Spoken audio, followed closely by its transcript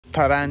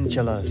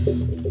Tarantulas.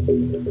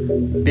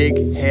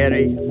 Big,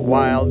 hairy,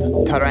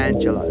 wild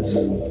tarantulas.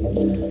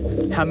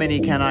 How many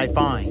can I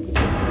find?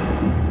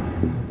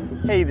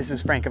 Hey, this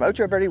is Frank of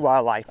Ocho Verde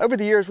Wildlife. Over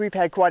the years, we've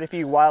had quite a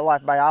few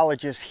wildlife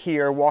biologists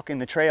here walking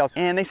the trails,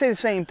 and they say the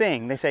same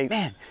thing. They say,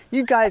 man,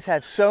 you guys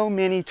have so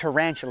many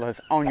tarantulas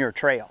on your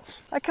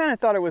trails. I kind of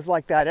thought it was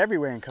like that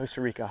everywhere in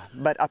Costa Rica,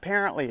 but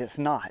apparently it's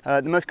not.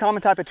 The most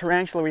common type of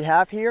tarantula we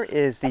have here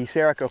is the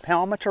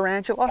Sericopelma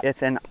tarantula.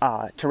 It's an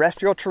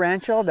terrestrial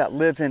tarantula that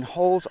lives in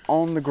holes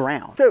on the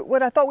ground. So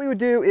what I thought we would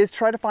do is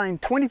try to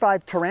find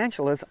 25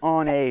 tarantulas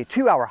on a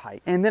 2-hour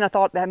hike. And then I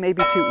thought that may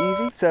be too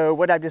easy. So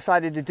what I've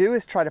decided to do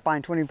is try to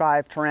find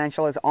 25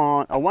 tarantulas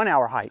on a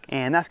 1-hour hike.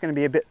 And that's going to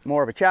be a bit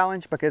more of a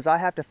challenge because I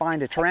have to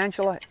find a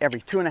tarantula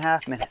every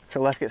 2.5 minutes.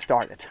 So let's get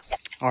started.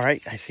 All right,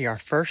 I see our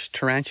first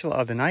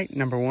tarantula of the night,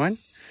 number 1.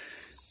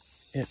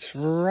 It's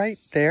right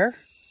there.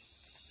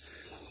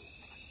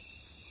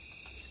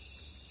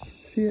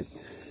 See it?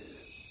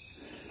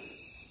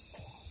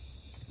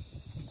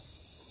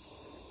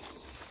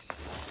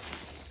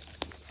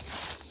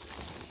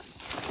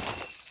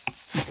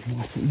 You can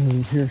watch it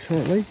move here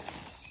shortly.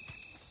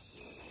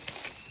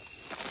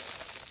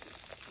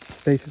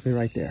 Basically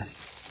right there.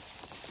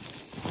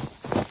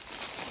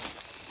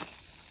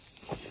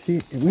 See,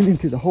 it went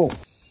into the hole.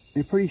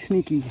 They're pretty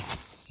sneaky,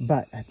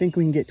 but I think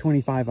we can get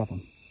 25 of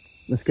them.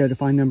 Let's go to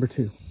find number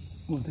 2.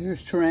 Well,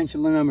 there's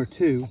tarantula number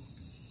 2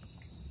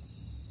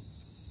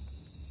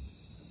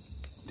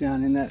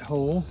 down in that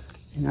hole.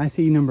 And I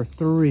see number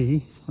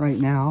 3 right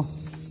now.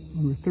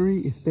 Number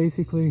 3 is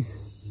basically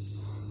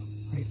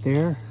right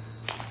there.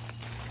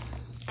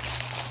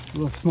 A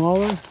little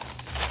smaller.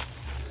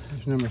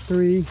 There's number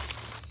 3.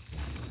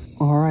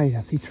 All right, I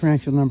see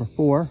tarantula number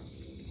 4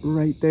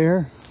 right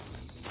there.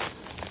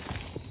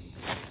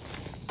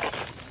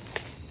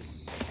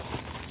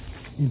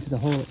 Into the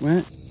hole it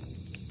went.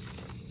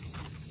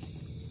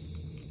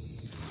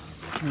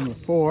 Number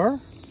 4.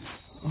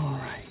 All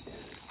right.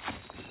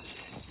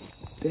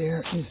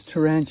 There is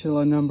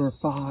tarantula number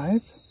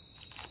 5.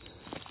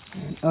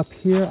 And up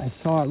here, I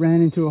saw it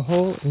ran into a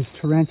hole, is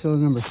tarantula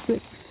number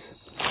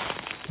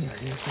 6. There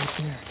it is right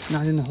there.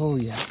 Not in the hole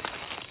yet.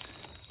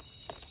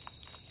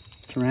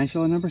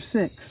 Tarantula number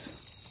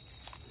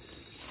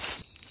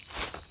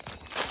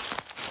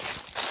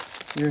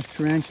 6. There's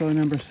tarantula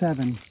number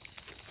 7.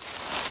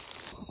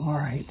 All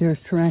right,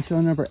 there's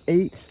tarantula number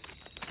 8.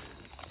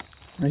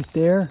 Right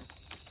there.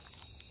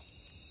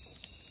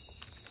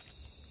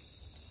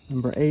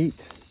 Number 8.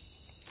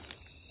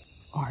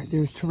 All right,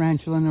 there's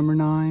tarantula number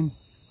 9.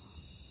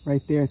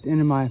 Right there at the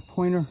end of my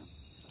pointer.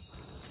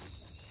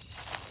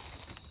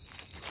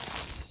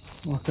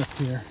 Walk up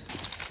here.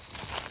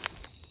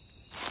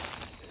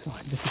 So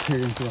I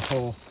disappeared into the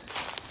hole.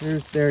 There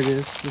it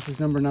is. This is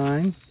number 9.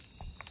 Right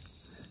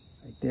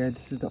there.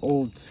 This is the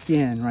old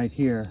skin right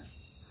here.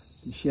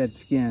 The shed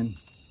skin.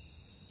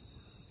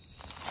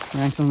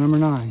 Tarantula number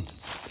 9.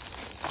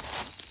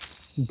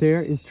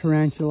 There is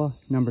tarantula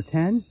number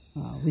 10.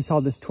 We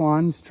call this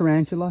Twan's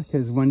tarantula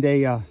because one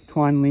day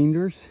Twan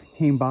Leanders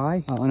came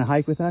by on a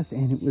hike with us,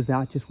 and it was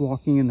out just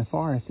walking in the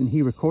forest, and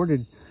he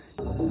recorded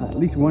at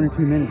least 1 or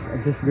 2 minutes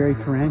of this very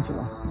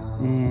tarantula.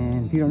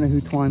 And if you don't know who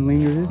Twan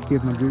Leanders is,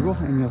 give him a Google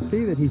and you'll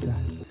see that he's a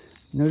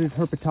noted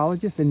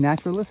herpetologist and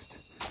naturalist.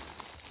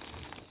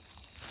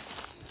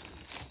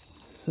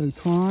 So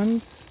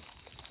Twan's,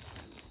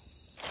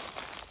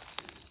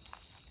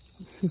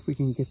 let's see if we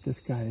can get this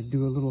guy to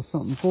do a little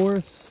something for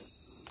us.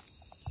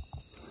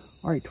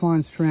 All right,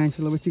 Twan's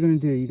tarantula, what you gonna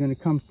do? You gonna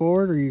come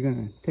forward or you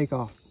gonna take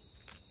off?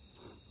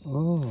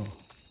 Oh,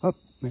 up,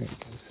 there it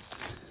goes.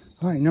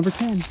 All right, number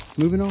 10,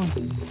 moving on.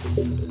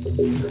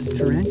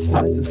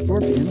 Tarantula, that's a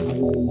scorpion.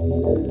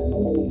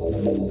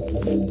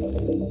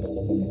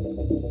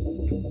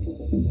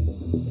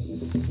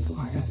 All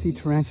right, I see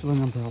tarantula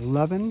number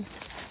 11.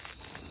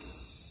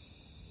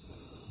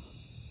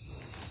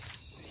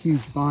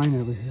 Huge vine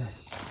over here.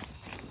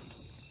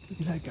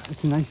 Look at that guy,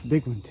 it's a nice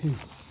big one too.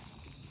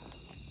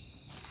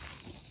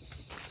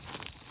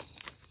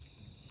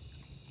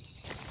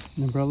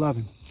 Number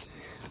 11.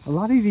 A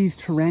lot of these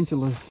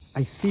tarantulas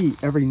I see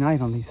every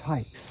night on these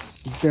hikes.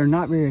 They're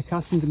not very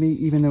accustomed to me,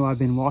 even though I've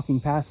been walking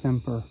past them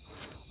for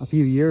a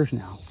few years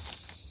now.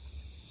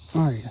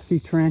 All right, I see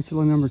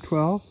tarantula number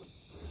 12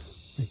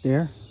 right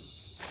there.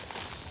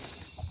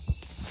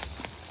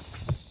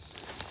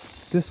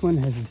 This one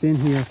has been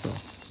here for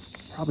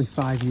probably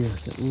 5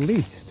 years at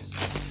least.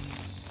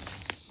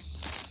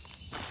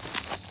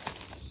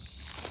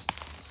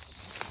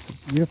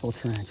 Beautiful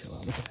tarantula.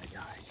 Look at that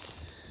guy.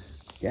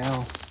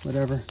 Gal,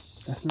 whatever.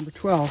 That's number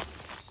 12.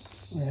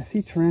 Right, I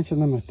see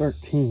tarantula number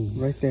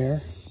 13 right there.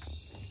 It's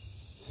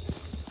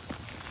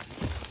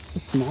a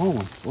small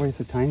one. Boy, it's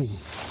a tiny one.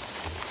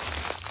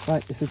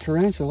 But it's a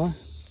tarantula.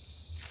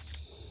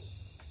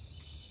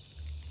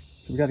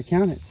 So we got to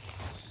count it.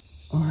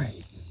 All right.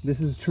 This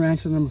is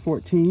tarantula number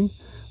 14,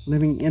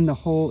 living in the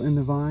hole in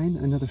the vine.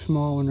 Another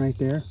small one right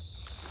there.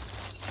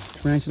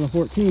 Tarantula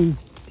 14.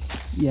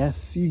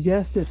 Yes, you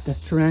guessed it.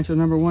 That's tarantula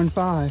number 15.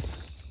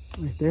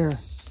 Right there.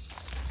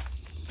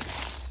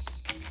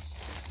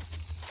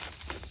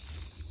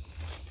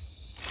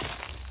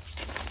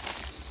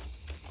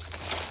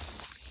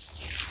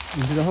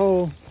 into the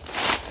hole.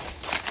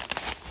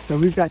 So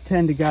we've got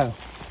 10 to go.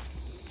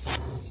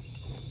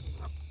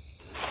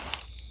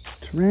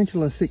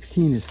 Tarantula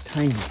 16 is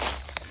tiny.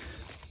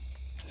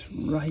 It's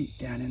right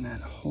down in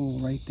that hole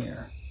right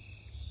there.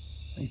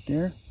 Right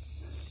there.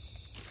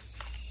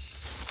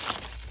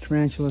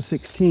 Tarantula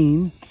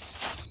 16.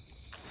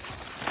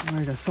 All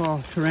right, I saw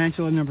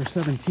tarantula number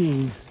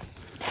 17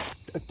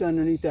 tucked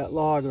underneath that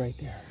log right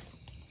there.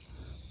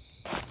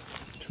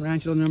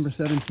 Tarantula number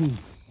 17.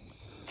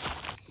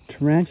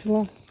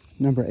 Tarantula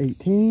number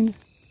 18.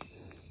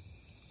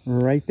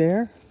 Right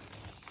there.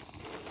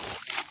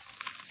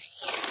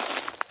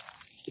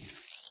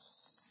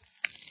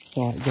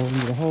 Saw it go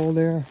into the hole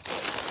there.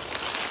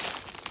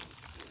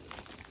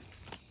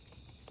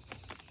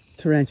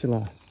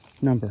 Tarantula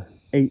number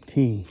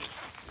 18.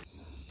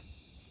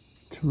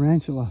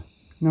 Tarantula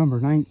number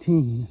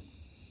 19.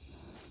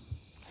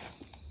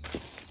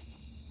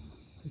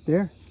 Right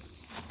there.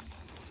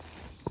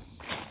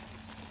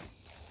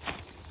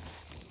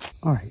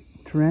 All right,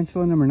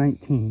 tarantula number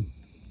 19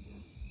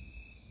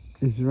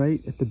 is right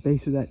at the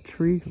base of that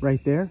tree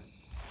right there.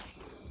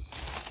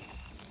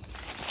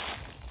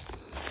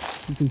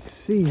 You can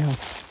see how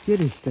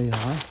skittish they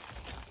are.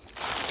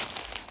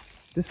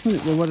 This one,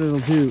 well, what it'll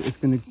do is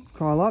going to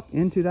crawl up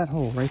into that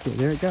hole right there.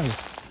 There it goes.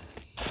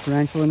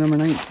 Tarantula number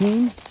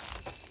 19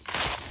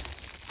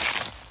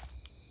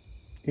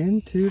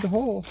 into the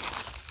hole.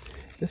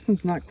 This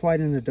one's not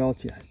quite an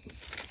adult yet.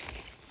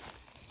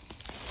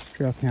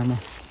 Trail camera.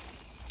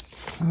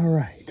 All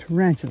right,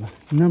 tarantula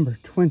number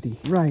 20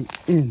 right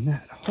in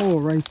that hole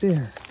right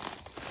there.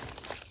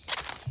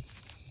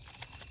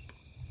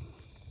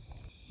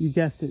 You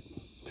guessed it,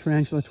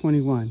 tarantula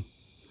 21.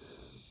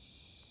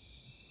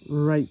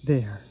 Right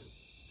there.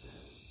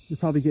 You're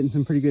probably getting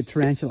some pretty good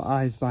tarantula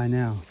eyes by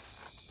now.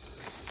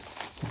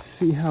 Let's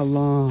see how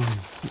long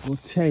it will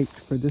take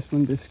for this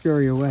one to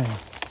scurry away.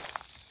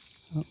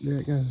 Oh, there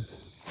it goes.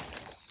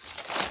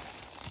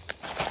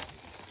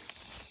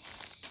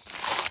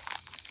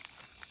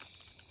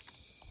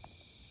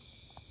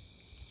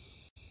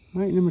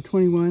 All right, number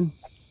 21.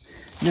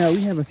 Now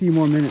we have a few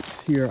more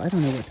minutes here. I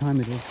don't know what time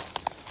it is.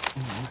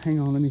 Hang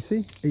on, let me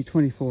see.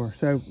 8:24.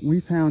 So we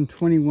found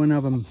 21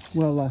 of them,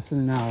 well less than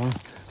an hour.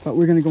 But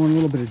we're going to go in a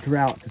little bit of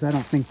drought because I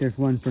don't think there's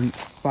one for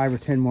 5 or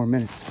 10 more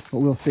minutes.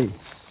 But we'll see.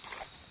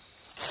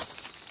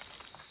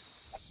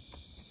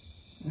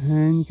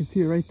 And you can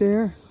see it right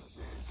there.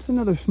 It's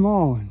another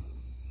small one.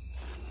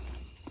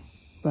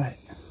 But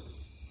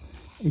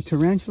a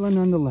tarantula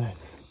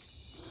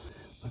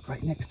nonetheless. Look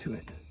right next to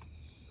it.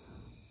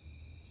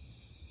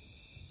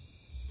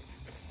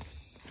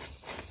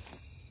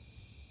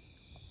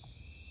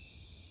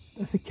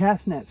 That's a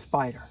castnet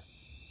spider.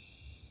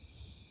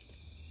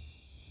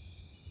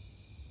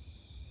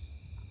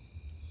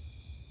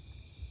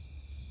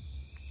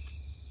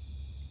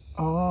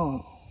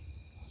 Oh,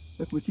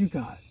 look what you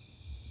got.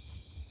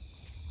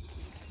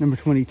 Number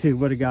 22,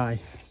 what a guy.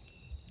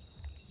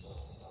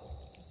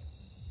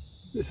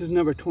 This is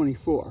number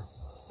 24.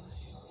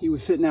 He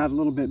was sitting out a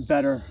little bit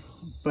better,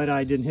 but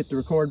I didn't hit the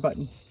record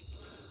button.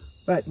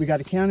 But we got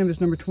to count him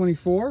as number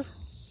 24.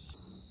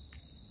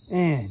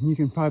 And you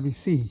can probably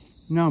see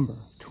number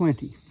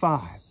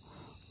 25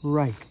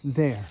 right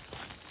there.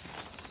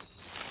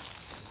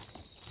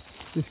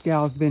 This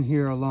gal's been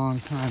here a long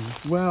time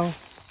as well.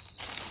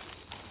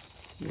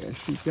 There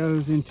she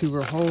goes into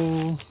her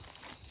hole.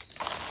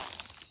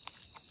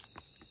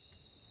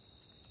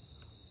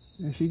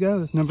 There she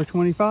goes, number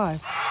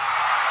 25.